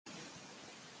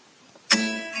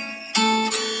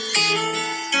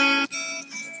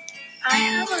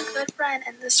friend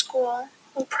in the school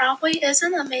who probably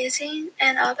isn't amazing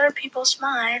in other people's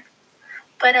mind,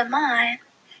 but in mine,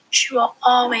 she will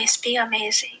always be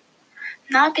amazing.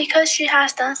 Not because she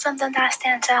has done something that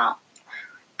stands out,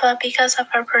 but because of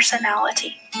her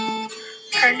personality.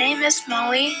 Her name is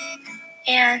Molly,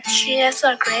 and she is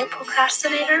a great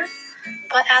procrastinator,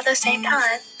 but at the same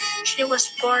time, she was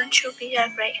born to be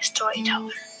a great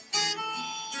storyteller.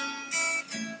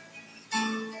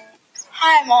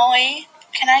 Hi, Molly.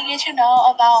 Can I get to know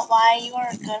about why you are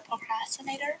a good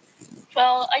procrastinator?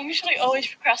 Well, I usually always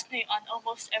procrastinate on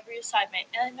almost every assignment,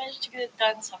 and I manage to get it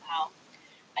done somehow.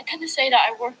 I tend to say that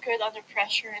I work good under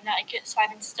pressure and that I get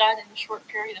assignments done in a short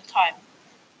period of time.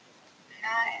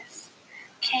 Nice.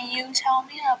 Can you tell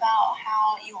me about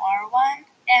how you are one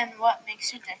and what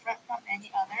makes you different from any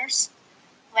others?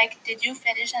 Like, did you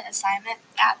finish an assignment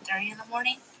at 3 in the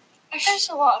morning? I finish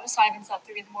a lot of assignments at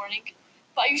 3 in the morning,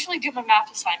 but I usually do my math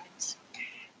assignments.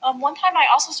 One time I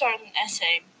also started an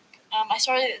essay. I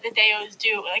started it the day it was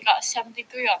due, and I got a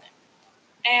 73 on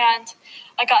it. And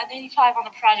I got an 85 on the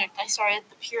project I started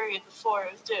the period before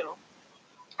it was due.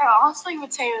 I honestly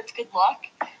would say it's good luck,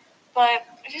 but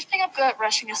I just think I'm good at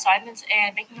rushing assignments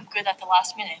and making them good at the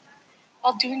last minute.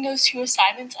 While doing those two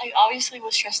assignments, I obviously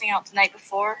was stressing out the night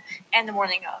before and the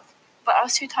morning of, but I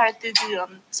was too tired to do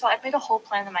them, so I made a whole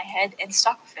plan in my head and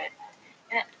stuck with it.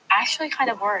 And it actually kind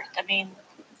of worked. I mean,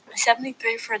 a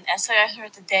 73 for an essay I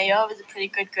started the day of is a pretty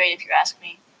good grade if you ask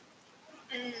me.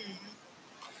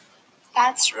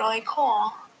 That's really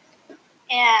cool.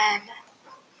 And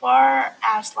for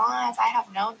as long as I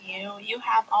have known you, you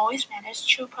have always managed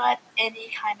to put any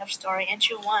kind of story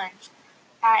into one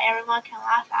that everyone can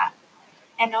laugh at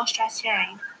and no stress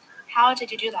hearing. How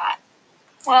did you do that?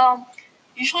 Well,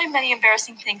 usually many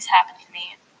embarrassing things happen to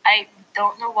me. I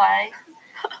don't know why.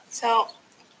 So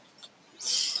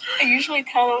I usually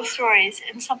tell those stories,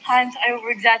 and sometimes I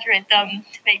over-exaggerate them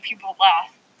to make people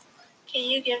laugh. Can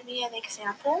you give me an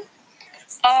example?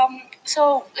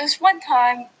 So this one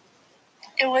time,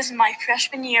 it was my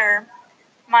freshman year.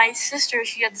 My sister,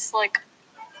 she had this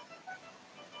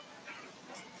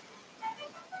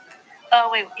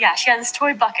she had this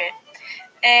toy bucket,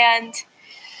 and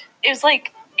it was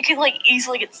it could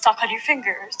easily get stuck on your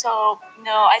finger. So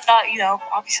I thought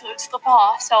obviously it would slip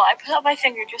off. So I put out my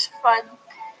finger just for fun,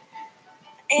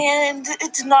 and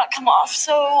it did not come off.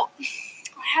 So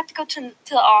I had to go to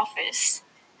the office,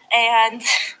 and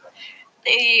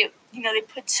they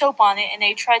put soap on it, and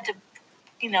they tried to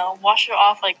wash it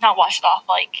off, not wash it off,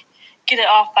 get it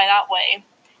off by that way,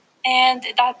 and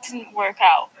that didn't work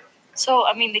out. So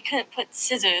I mean, they couldn't put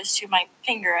scissors to my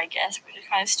finger, I guess, which is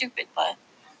kind of stupid, but.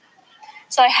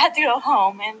 So I had to go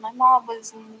home, and my mom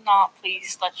was not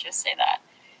pleased, let's just say that.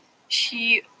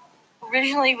 She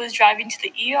originally was driving to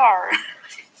the ER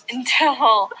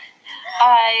until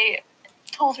I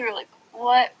told her,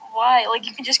 what, why?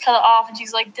 You can just cut it off. And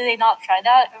she's like, did they not try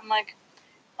that? And I'm like,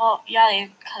 well, yeah, they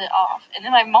cut it off. And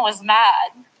then my mom was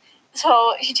mad.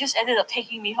 So she just ended up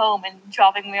taking me home and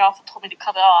dropping me off and told me to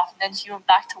cut it off. And then she went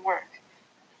back to work.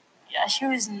 Yeah, she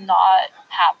was not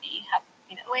happy.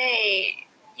 Wait,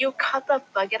 you cut the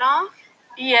bucket off?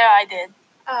 Yeah, I did.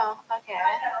 Oh, okay.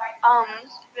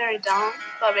 Very dumb,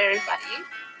 but very funny.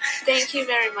 Thank you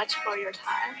very much for your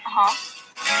time.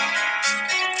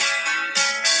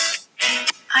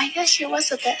 I guess she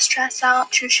was a bit stressed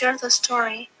out to share the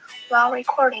story while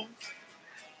recording,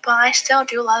 but I still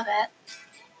do love it.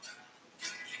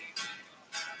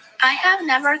 I have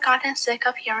never gotten sick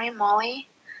of hearing Molly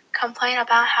complain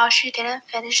about how she didn't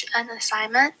finish an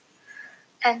assignment,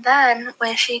 and then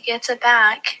when she gets it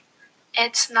back,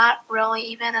 it's not really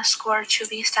even a score to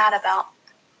be sad about,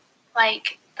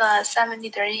 like the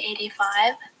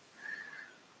 73-85.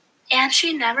 And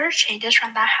she never changes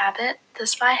from that habit,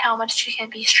 despite how much she can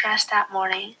be stressed that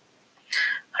morning.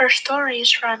 Her stories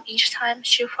from each time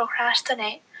she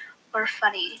procrastinated were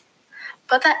funny,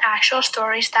 but the actual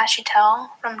stories that she tells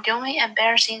from doing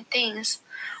embarrassing things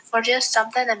or just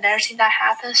something embarrassing that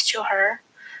happens to her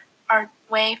are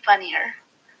way funnier.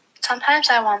 Sometimes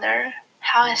I wonder,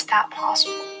 how is that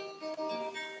possible?